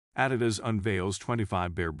Adidas unveils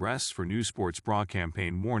 25 bare breasts for new sports bra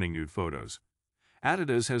campaign warning nude photos.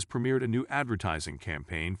 Adidas has premiered a new advertising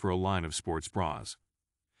campaign for a line of sports bras.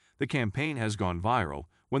 The campaign has gone viral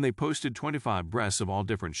when they posted 25 breasts of all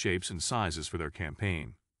different shapes and sizes for their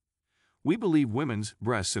campaign. "We believe women's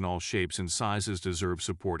breasts in all shapes and sizes deserve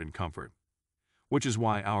support and comfort, which is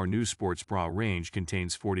why our new sports bra range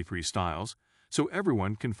contains 43 styles, so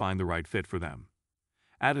everyone can find the right fit for them,"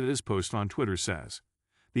 Adidas post on Twitter says.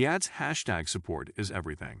 The ad's hashtag support is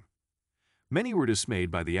everything. Many were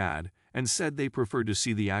dismayed by the ad and said they preferred to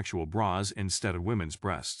see the actual bras instead of women's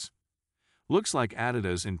breasts. Looks like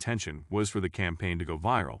Adidas' intention was for the campaign to go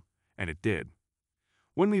viral, and it did.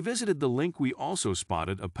 When we visited the link, we also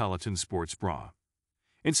spotted a Peloton sports bra.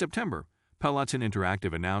 In September, Peloton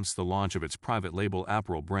Interactive announced the launch of its private label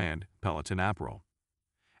apparel brand, Peloton Apparel.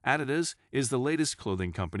 Adidas is the latest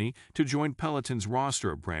clothing company to join Peloton's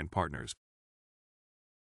roster of brand partners.